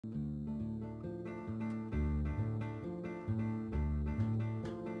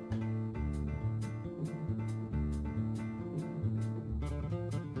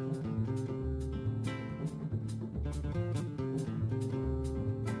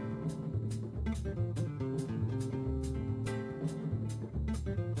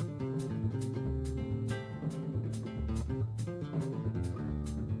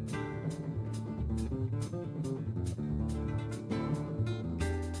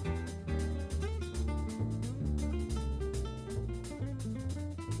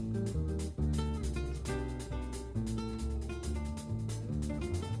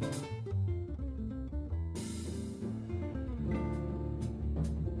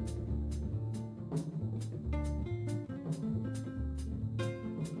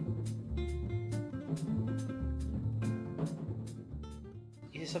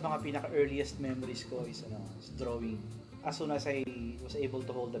isa sa mga pinaka-earliest memories ko is drawing. As soon as I was able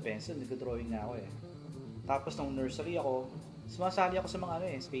to hold the pencil, nag-drawing na ako eh. Tapos nung nursery ako, sumasali ako sa mga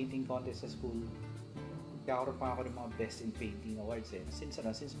painting contest sa school. Kakaroon pa ako ng mga best in painting awards eh.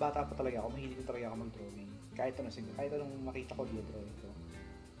 Since bata pa talaga ako, mahilig ko talaga ako mag-drawing. Kahit anong makita ko, drawing ko.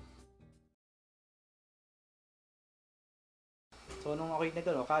 So nung ako'y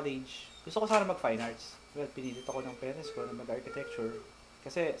college, gusto ko sana mag-fine arts. Well, pinilit ako ng parents ko na mag-architecture.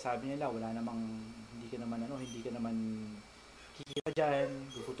 Kasi sabi nila, hindi ka naman kikita dyan,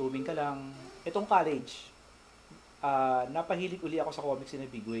 gugutubin ka lang. Itong college, napahilig uli ako sa comics in a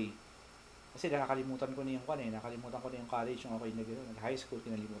big way. Kasi nakalimutan ko na yung college, yung ako'y nag-high school,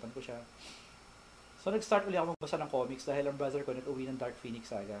 kinalimutan ko siya. So nag-start uli ako magbasa ng comics dahil ang brother ko nag-uwi ng Dark Phoenix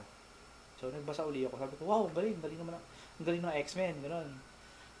saga. So nagbasa uli ako, sabi ko, wow, galing naman, ang galing ng X-Men, gano'n.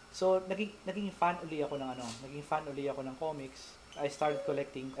 So naging fan uli ako ng comics. I started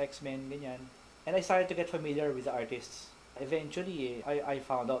collecting X-Men, ganyan. And I started to get familiar with the artists. Eventually, I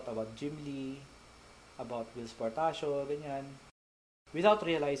found out about Jim Lee, about Will Sportacio, ganyan. Without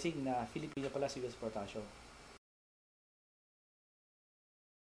realizing na Filipino pala si Will Sportacio.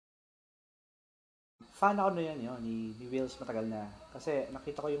 Fan ako na yun, ni Wills matagal na. Kasi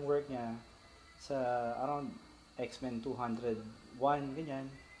nakita ko yung work niya sa around X-Men 201, ganyan.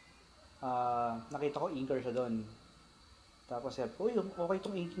 Nakita ko inker siya doon. Tapos sabi ko, okay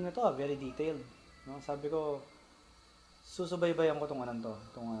itong inking na to, very detailed. No? Sabi ko, susubaybayan ko itong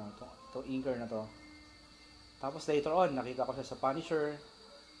inker na to. Tapos later on, nakita ko siya sa Punisher,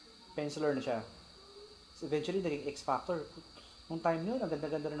 penciler na siya. So eventually, naging X-Factor. Nung time yun, ang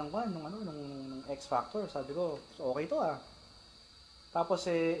ganda-ganda na nung X-Factor. Sabi ko, so okay to ah. Tapos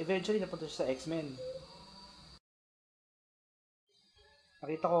eventually, napunta siya sa X-Men.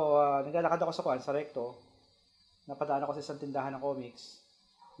 Nakita ko, naglalakad ako sa Recto. Napadaan ako sa isang tindahan ng comics.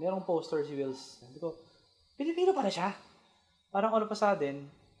 Merong poster si Wills. Sabi ko, Pilipino pala siya. Parang all of a sudden,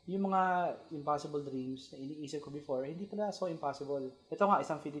 yung mga impossible dreams na iniisip ko before, hindi pala so impossible. Ito nga,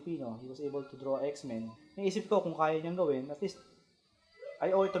 isang Filipino. He was able to draw X-Men. Naisip ko kung kaya niyang gawin, at least,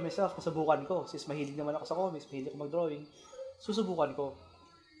 I owe it to myself, masubukan ko. Since mahilig naman ako sa comics, mahilig ako mag-drawing, susubukan ko.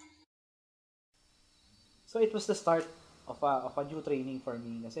 So it was the start of a new training for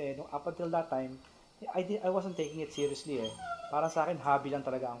me. Kasi up until that time, I wasn't taking it seriously eh. Para sa akin, hobby lang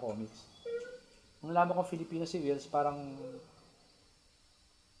talaga ang comics. Nung nalaman kong Filipino si Wills, parang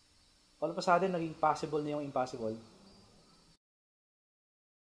all of a sudden, naging possible na yung impossible.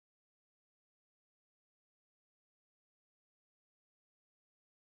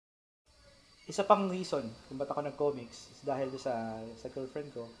 Isa pang reason kung ba't ako nag-comics is dahil sa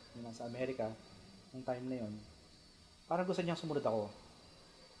girlfriend ko, yung nasa Amerika, nung time na yon. Parang gusto niyang sumunod ako.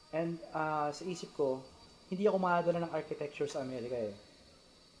 And sa isip ko, hindi ako makadala ng architecture sa Amerika eh.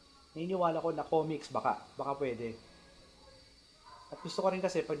 Naniniwala ko na comics baka pwede. At gusto ko rin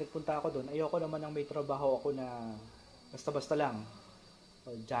kasi pag nagpunta ako doon, ayoko naman nang may trabaho ako na basta-basta lang.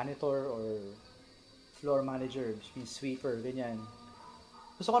 Or janitor or floor manager, which means sweeper, ganyan.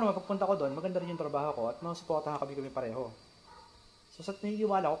 Gusto ko naman pagpunta ko doon, maganda rin yung trabaho ko at masuportahan kami pareho. So sa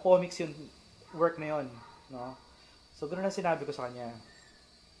naniniwala ko, comics yung work na yun. No? So ganoon ang sinabi ko sa kanya.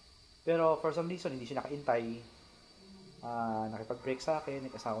 Pero for some reason, hindi siya nakaintay. Nakipag-break sa akin,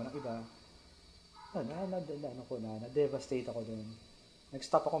 nag-asawa ng iba. Na-devastate ako dun.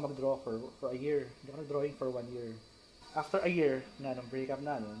 Nag-stop ako mag-draw for a year. Hindi ako nag-drawing for 1 year. After a year na nung breakup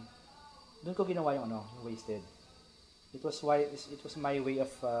na nun, dun ko ginawa yung wasted. It was my way of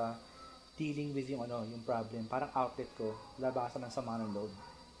dealing with yung problem. Parang outlet ko, labasan ng sama ng loob.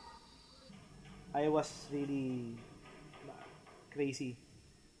 I was really crazy.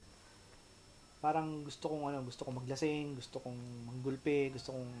 Parang gusto kong maglasing, gusto kong manggulpe,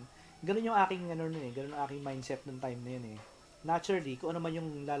 ganun yung aking ganun ang aking mindset nung time na yun eh. Naturally, kung ano man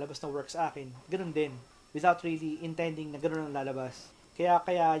yung lalabas na work sa akin, ganun din. Without really intending na ganun ang lalabas.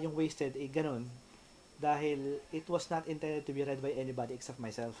 Kaya yung wasted ganun. Dahil it was not intended to be read by anybody except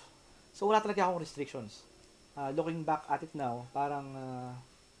myself. So wala talaga akong restrictions. Looking back at it now, parang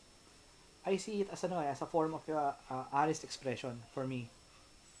I see it as a form of honest expression for me.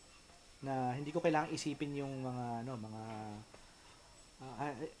 Na hindi ko kailangang isipin yung mga ano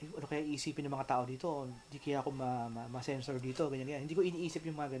kaya isipin ng mga tao dito, hindi kaya ako ma-censor dito, ganyan. Hindi ko iniisip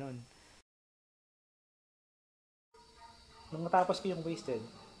yung mga ganun. Nung natapos ko yung wasted,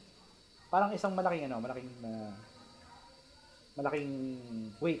 parang isang malaking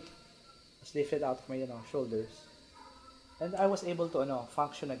weight was lifted out of my shoulders. And I was able to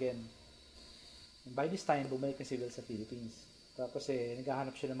function again. And by this time, bumalik na si Will sa Philippines. Tapos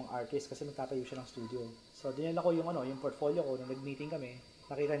naghahanap siya ng mga artist kasi magtatayo siya ng studio. So dinala ko yung portfolio ko nung nag-meeting kami.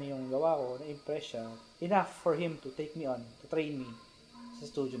 nakita niya yung gawa ko, na-impress siya, enough for him to take me on, to train me sa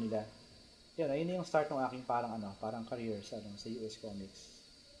studio nila. Yun, ayun yung start ng aking parang career sa US Comics.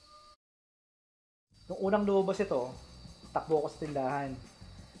 Nung unang lumabas ito, takbo ko sa tindahan.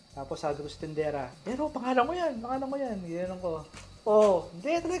 Tapos sabi ko sa tindera, pero pangalan mo yan. Ginanong ko. Oh,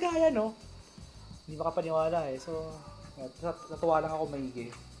 hindi talaga yan, no? Hindi makapaniwala eh. So, natuwa lang ako maigi.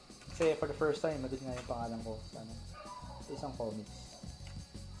 Kasi for the first time, nandun nga yung pangalan ko sa isang comics.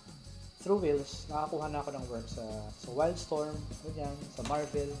 Through Wheels, nakakuha na ako ng work sa Wildstorm, ganyan, sa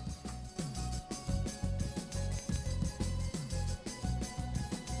Marvel.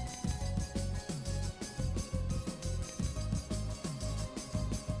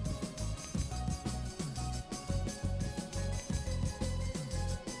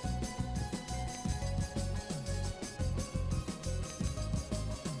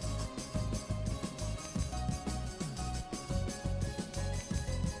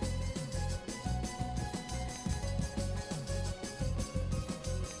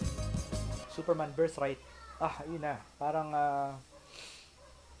 Superman Birthright. Yun na. Parang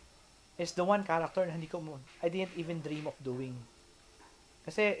is the one character na I didn't even dream of doing.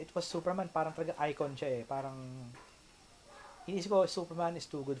 Kasi it was Superman, parang talaga icon siya eh. Parang inisip ko, Superman is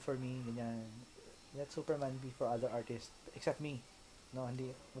too good for me. Ganyan. Let Superman be for other artists except me. No,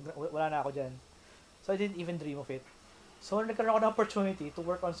 hindi. Wala na ako dyan. So I didn't even dream of it. So nagkaroon ako ng opportunity to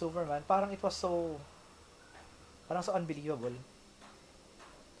work on Superman. Parang it was so unbelievable.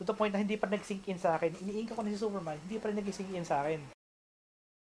 To the point na hindi pa nag-sink in sa akin. Iniingka ko na si Superman, hindi pa rin nag-sink in sa akin.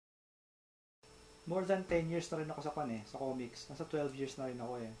 More than 10 years na rin ako sa comics. Nasa 12 years na rin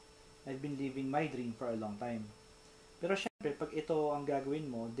ako eh. I've been living my dream for a long time. Pero syempre, pag ito ang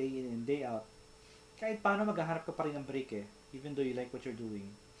gagawin mo, day in and day out, kahit paano maghaharap ka pa rin ng break eh, even though you like what you're doing.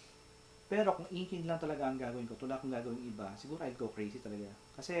 Pero kung inking lang talaga ang gagawin ko, tula kung gagawin iba, siguro I'd go crazy talaga.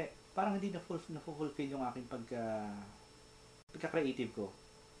 Kasi parang hindi na-fulfill yung aking pagka-creative ko.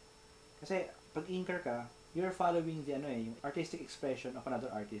 Kasi pag inker ka, you're following yung artistic expression of another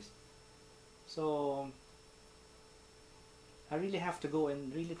artist. So I really have to go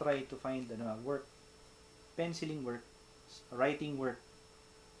and really try to find work, penciling work, writing work,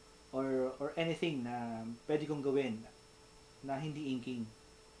 or anything na pwede kong gawin na hindi inking.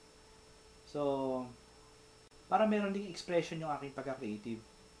 So para meron ding expression yung aking pagka-creative.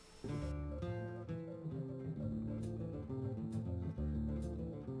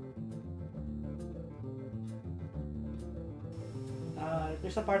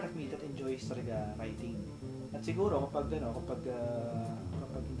 There's a part of me that enjoys talaga writing. At siguro kapag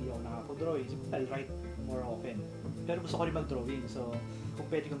hindi ako nakapag-drawing, I'll write more often. Pero gusto ko rin mag-drawing. So, kung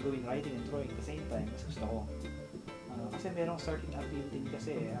pwede kong gawin writing and drawing at the same time, mas gusto ko. Kasi merong certain appeal din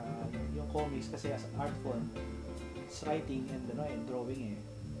kasi yung comics kasi as an art form, it's writing and drawing eh.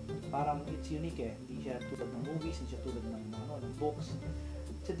 Parang it's unique eh. Hindi siya tulad ng movies, hindi siya tulad ng books.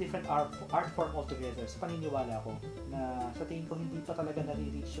 It's a different art form altogether. Sa paniniwala ko na sa tingin ko hindi pa talaga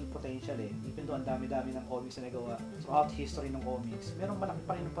nare-reach yung potential eh. Even though ang dami-dami ng comics na nagawa throughout history ng comics, merong malaki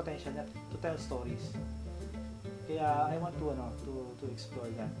pa rin yung potential na to tell stories. Kaya I want to explore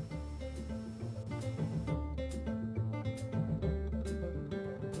that.